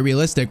Alisson. Very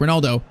realistic.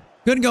 Ronaldo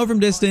couldn't go from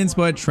distance,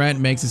 but Trent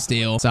makes a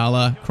steal.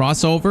 Salah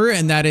crossover,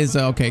 and that is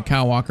okay.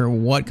 Kyle Walker,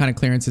 what kind of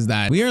clearance is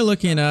that? We are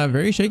looking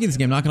very shaky this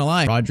game, not gonna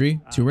lie.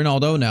 Rodri to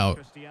Ronaldo. Now,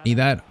 need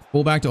that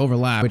fullback to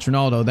overlap, which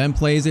Ronaldo then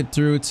plays it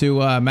through to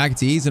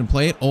McAtee. He's gonna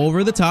play it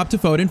over the top to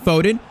Foden.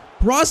 Foden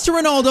cross to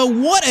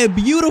Ronaldo. What a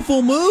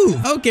beautiful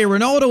move. Okay,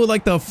 Ronaldo with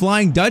like the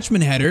Flying Dutchman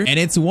header, and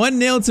it's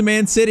 1-0 to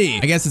Man City.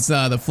 I guess it's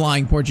the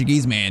Flying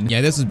Portuguese man. Yeah,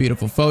 this is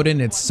beautiful.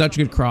 Foden, it's such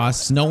a good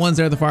cross. No one's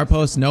there at the far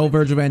post. No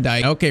Virgil van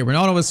Dijk. Okay,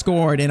 Ronaldo has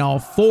scored in all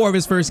 4 of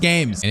his first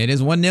games, and it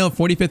is 1-0,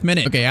 45th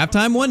minute. Okay,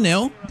 halftime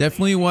 1-0.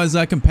 Definitely was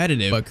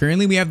competitive, but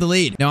currently we have the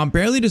lead. Now, I'm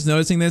barely just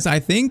noticing this. I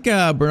think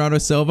Bernardo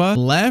Silva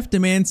left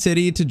Man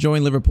City to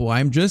join Liverpool.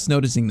 I'm just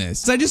noticing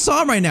this. I just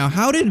saw him right now.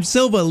 How did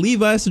Silva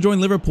leave us to join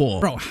Liverpool?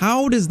 Bro,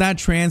 how does that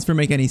transfer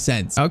make any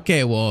sense?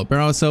 Okay, well,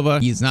 Bernardo Silva,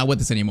 he's not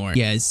with us anymore. He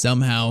has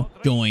somehow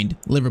joined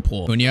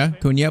Liverpool.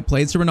 Cunha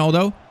plays to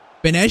Ronaldo.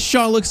 Finesse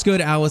shot looks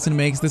good. Alisson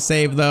makes the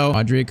save, though.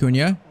 Rodri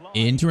Cunha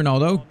into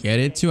Ronaldo. Get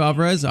it to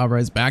Alvarez.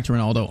 Alvarez back to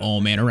Ronaldo. Oh,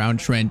 man, around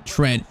Trent.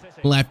 Trent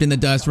left in the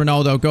dust.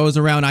 Ronaldo goes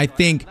around, I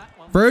think,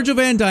 Virgil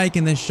van Dijk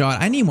in this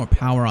shot. I need more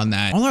power on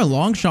that. All our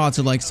long shots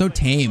are like so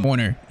tame.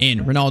 Corner in.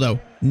 Ronaldo.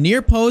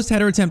 Near post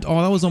header attempt.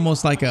 Oh, that was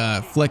almost like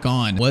a flick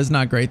on. Was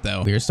not great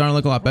though. We were starting to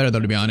look a lot better though,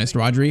 to be honest.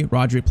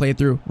 Rodri played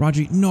through.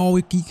 Rodri, no,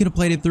 he could have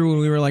played it through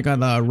when we were like on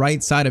the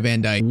right side of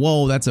Van Dijk.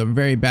 Whoa, that's a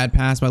very bad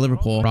pass by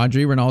Liverpool.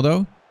 Rodri,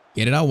 Ronaldo.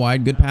 Get it out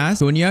wide. Good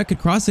pass. Cunha could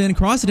cross it in.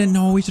 Cross it in.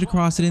 No, we should have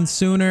crossed it in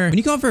sooner. When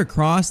you go for a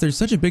cross, there's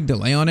such a big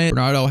delay on it.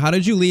 Ronaldo, how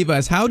did you leave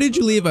us? How did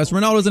you leave us?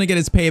 Ronaldo's going to get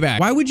his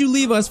payback. Why would you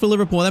leave us for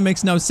Liverpool? That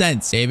makes no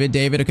sense.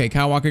 David. Okay,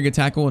 Kyle Walker, good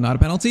tackle. Not a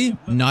penalty?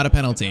 Not a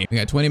penalty. We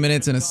got 20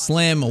 minutes in a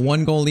slim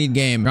 1-goal lead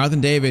game.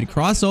 Jonathan David,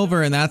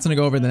 crossover, and that's going to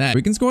go over the net.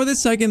 We can score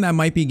this second. That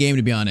might be game,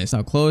 to be honest.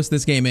 How close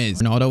this game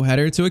is. Ronaldo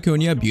header to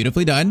Acuna.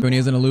 Beautifully done.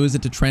 Acuna's going to lose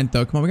it to Trent,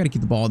 though. Come on, we got to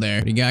keep the ball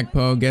there.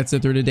 Gakpo gets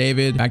it through to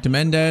David. Back to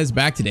Mendes.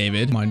 Back to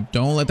David. Come on,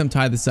 don't let them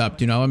tie this up.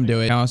 Do not let them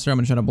do it. Alistair, I'm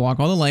going to try to block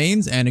all the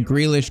lanes, and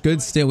Grealish,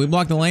 good still. We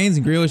block the lanes,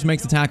 and Grealish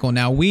makes the tackle.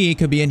 Now, we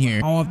could be in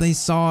here. Oh, if they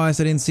saw us,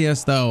 they didn't see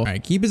us, though. All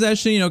right, keep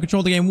possession,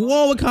 control the game.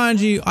 Whoa,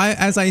 Akanji.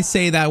 As I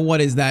say that, what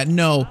is that?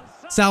 No.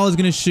 Salah's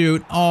going to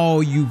shoot.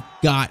 Oh, you've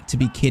got to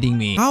be kidding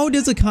me. How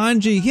does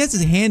Akanji, he has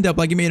his hand up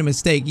like he made a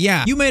mistake.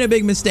 Yeah, you made a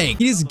big mistake.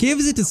 He just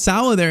gives it to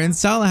Salah there, and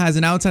Salah has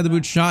an outside the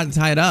boot shot to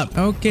tie it up.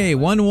 Okay,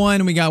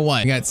 1-1. We got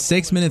what? We got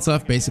 6 minutes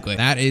left, basically.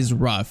 That is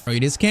rough. Oh, you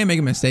just can't make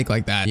a mistake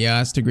like that.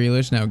 Yes, to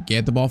Grealish. Now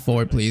get the ball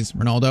forward, please.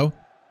 Ronaldo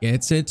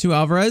gets it to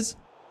Alvarez.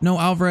 No,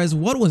 Alvarez,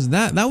 what was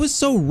that? That was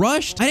so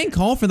rushed. I didn't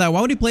call for that.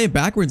 Why would he play it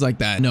backwards like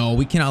that? No,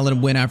 we cannot let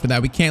him win after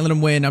that. We can't let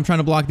him win. I'm trying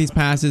to block these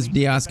passes.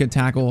 Diaz, good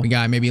tackle. We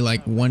got maybe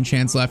like 1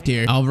 chance left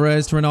here.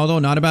 Alvarez to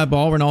Ronaldo. Not a bad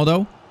ball.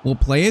 Ronaldo will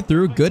play it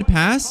through. Good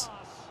pass.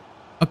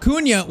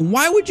 Acuna,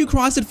 why would you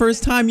cross it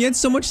first time? You had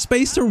so much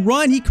space to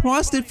run. He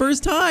crossed it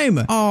first time.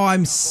 Oh,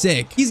 I'm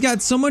sick. He's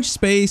got so much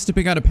space to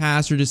pick out a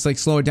pass or just like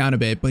slow it down a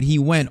bit, but he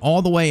went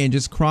all the way and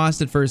just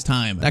crossed it first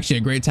time. Actually,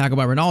 a great tackle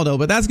by Ronaldo,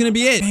 but that's going to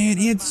be it. Man,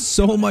 he had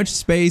so much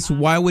space.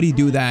 Why would he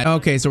do that?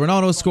 Okay, so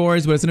Ronaldo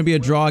scores, but it's going to be a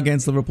draw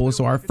against Liverpool.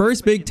 So our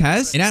first big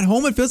test, and at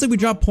home, it feels like we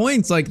dropped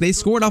points. Like they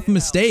scored off a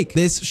mistake.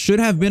 This should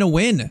have been a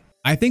win.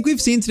 I think we've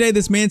seen today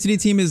this Man City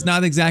team is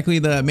not exactly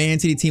the Man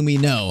City team we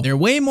know. They're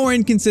way more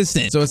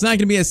inconsistent, so it's not going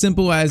to be as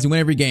simple as you win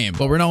every game.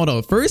 But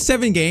Ronaldo, first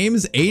 7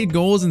 games, 8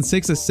 goals and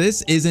 6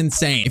 assists is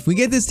insane. If we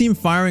get this team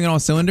firing on all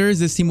cylinders,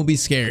 this team will be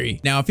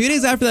scary. Now, a few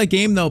days after that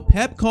game, though,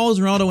 Pep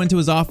calls Ronaldo into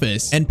his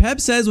office, and Pep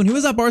says when he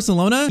was at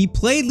Barcelona, he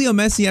played Leo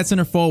Messi at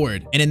center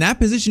forward, and in that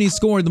position, he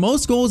scored the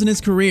most goals in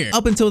his career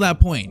up until that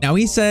point. Now,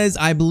 he says,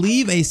 I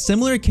believe a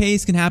similar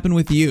case can happen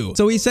with you.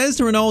 So he says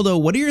to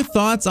Ronaldo, what are your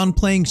thoughts on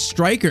playing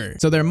striker?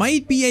 So there might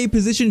be a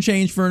position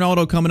change for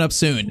Ronaldo coming up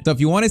soon. So if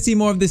you want to see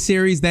more of this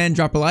series, then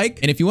drop a like.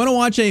 And if you want to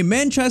watch a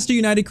Manchester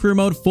United career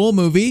mode full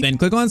movie, then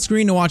click on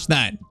screen to watch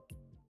that.